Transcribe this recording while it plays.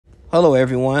Hello,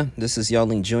 everyone. This is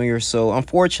Youngling Jr. So,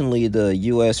 unfortunately, the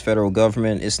U.S. federal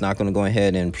government is not going to go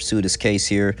ahead and pursue this case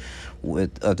here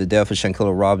with the death of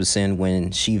Shanquella Robinson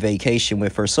when she vacationed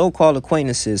with her so-called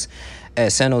acquaintances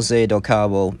at San Jose del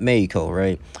Cabo, Mexico,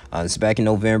 right? It's back in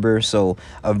November. So,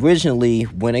 originally,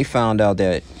 when they found out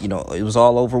that, it was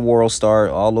all over World Star,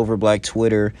 all over Black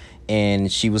Twitter,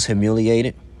 and she was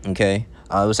humiliated, okay?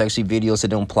 It was actually videos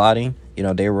of them plotting.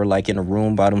 They were like in a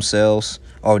room by themselves,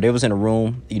 or they was in a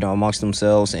room, amongst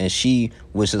themselves, and she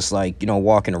was just like,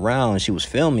 walking around, and she was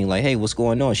filming like, hey, what's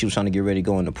going on? She was trying to get ready to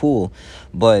go in the pool,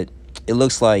 but it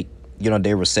looks like,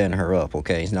 they were setting her up,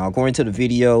 okay? Now, according to the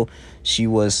video, she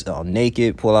was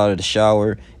naked, pulled out of the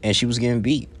shower, and she was getting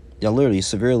beat. Literally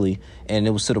severely, and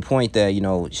it was to the point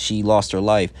that she lost her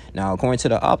life. Now, according to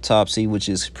the autopsy, which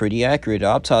is pretty accurate, the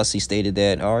autopsy stated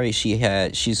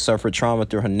that she suffered trauma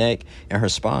through her neck and her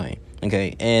spine.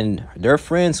 Okay, and their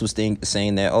friends was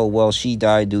saying that, oh well, she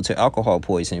died due to alcohol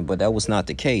poisoning, but that was not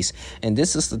the case. And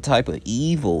this is the type of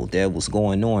evil that was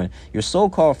going on. Your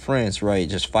so-called friends, right,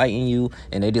 just fighting you,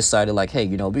 and they decided like, hey,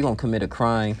 we're gonna commit a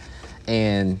crime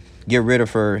and get rid of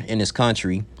her in this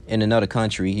country, in another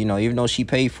country, even though she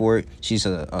paid for it. She's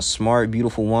a smart,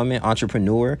 beautiful woman,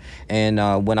 entrepreneur.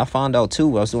 And when I found out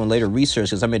too, I was doing later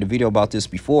research because I made a video about this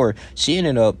before, she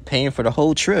ended up paying for the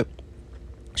whole trip.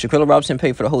 Shanquella Robinson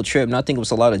paid for the whole trip, and I think it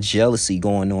was a lot of jealousy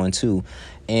going on too.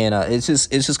 And it's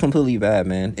just completely bad,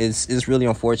 man. It's really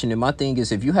unfortunate. My thing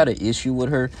is, if you had an issue with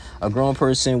her, a grown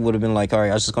person would have been like, all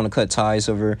right, I'm just gonna cut ties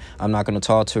with her. I'm not gonna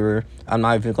talk to her. I'm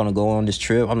not even gonna go on this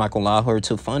trip. I'm not gonna allow her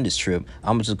to fund this trip.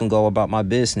 I'm just gonna go about my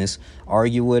business,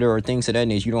 argue with her or things of that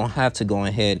nature. You don't have to go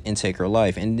ahead and take her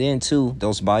life. And then too,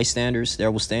 those bystanders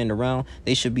that will stand around,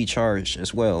 they should be charged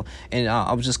as well. And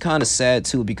I was just kind of sad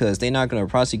too, because they're not gonna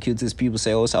prosecute this. People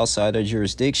say, oh, it's outside their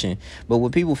jurisdiction. But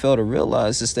what people fail to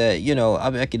realize is that,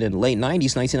 back in the late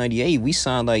 90s, 1998, we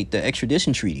signed like the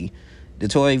extradition treaty, the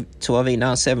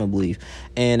 12897, I believe.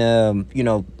 And,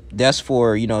 that's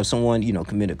for, if someone,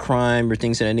 committed a crime or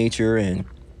things of that nature, and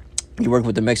you work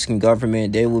with the Mexican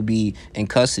government, they will be in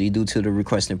custody due to the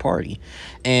requesting party.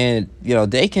 And,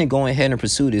 they can go ahead and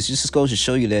pursue this. Just goes to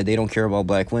show you that they don't care about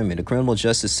black women. The criminal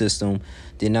justice system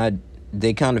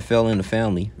they kind of fell in the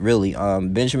family, really.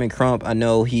 Benjamin Crump, I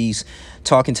know he's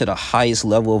talking to the highest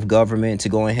level of government to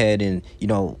go ahead and,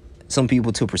 some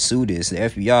people to pursue this. The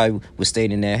FBI was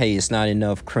stating that, hey, it's not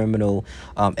enough criminal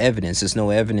evidence. There's no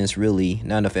evidence, really,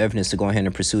 not enough evidence to go ahead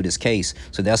and pursue this case.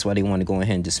 So that's why they want to go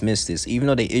ahead and dismiss this, even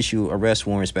though they issue arrest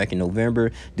warrants back in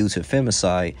November due to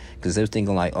femicide, because they're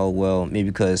thinking like, oh, well, maybe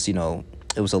because,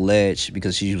 it was alleged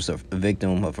because she was a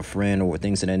victim of a friend or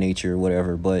things of that nature or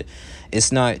whatever. But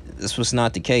it's not, this was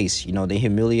not the case. They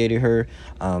humiliated her.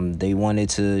 They wanted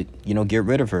to, get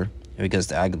rid of her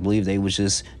because I believe they was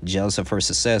just jealous of her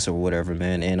success or whatever,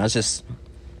 man. And I just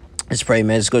pray,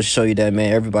 man, just goes to show you that,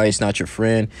 man, everybody's not your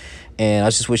friend. And I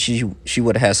just wish she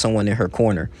would have had someone in her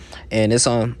corner. And it's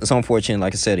unfortunate,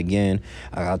 like I said, again,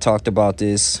 I talked about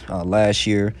this last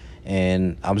year,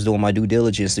 and I was doing my due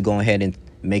diligence to go ahead and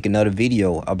make another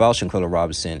video about Shanquella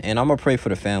Robinson. And I'm gonna pray for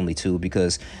the family too,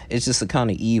 because it's just the kind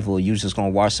of evil. You're just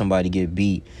gonna watch somebody get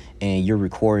beat and you're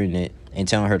recording it and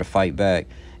telling her to fight back,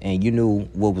 and you knew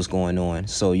what was going on.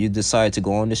 So you decided to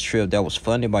go on this trip that was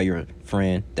funded by your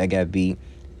friend that got beat,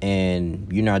 and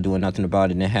you're not doing nothing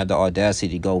about it, and then have the audacity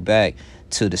to go back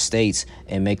to the States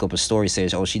and make up a story,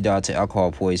 says, oh, she died to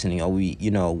alcohol poisoning, oh,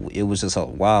 it was just a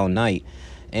wild night.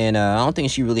 And I don't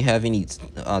think she really have any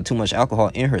too much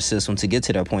alcohol in her system to get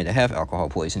to that point to have alcohol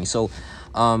poisoning. So,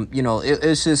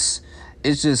 it's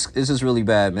just really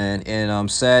bad, man. And I'm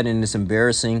sad, and it's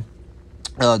embarrassing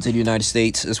to the United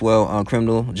States as well,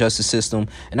 criminal justice system.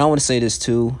 And I want to say this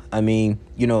too. I mean,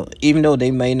 even though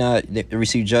they may not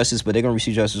receive justice, but they're gonna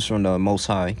receive justice from the Most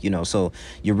High. So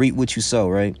you reap what you sow,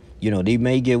 right? They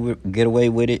may get away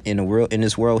with it in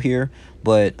this world here,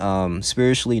 but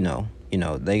spiritually, no.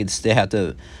 They still have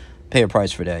to pay a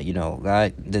price for that.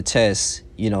 God detests,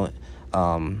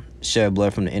 shed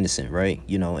blood from the innocent, right?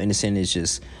 Innocent is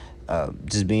just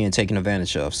being taken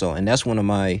advantage of. So, and that's one of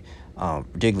my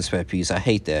ridiculous pet peeves. I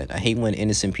hate that. I hate when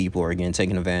innocent people are getting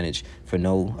taken advantage for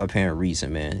no apparent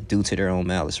reason, man, due to their own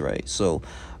malice, right? So,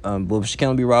 but with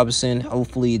Shanquella Robinson,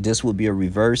 hopefully this will be a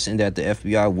reverse, and that the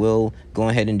FBI will go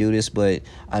ahead and do this. But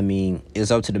I mean,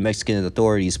 it's up to the Mexican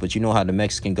authorities. But you know how the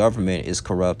Mexican government is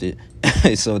corrupted,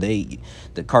 so the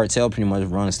cartel pretty much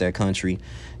runs that country.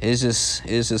 It's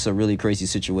just a really crazy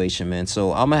situation, man.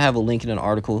 So I'm gonna have a link in an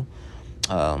article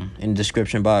in the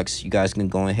description box. You guys can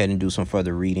go ahead and do some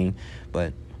further reading.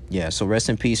 But yeah, so rest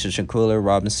in peace to Shanquella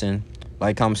Robinson.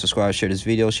 Like, comment, subscribe, share this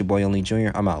video. It's your boy Youngling Jr.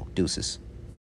 I'm out. Deuces.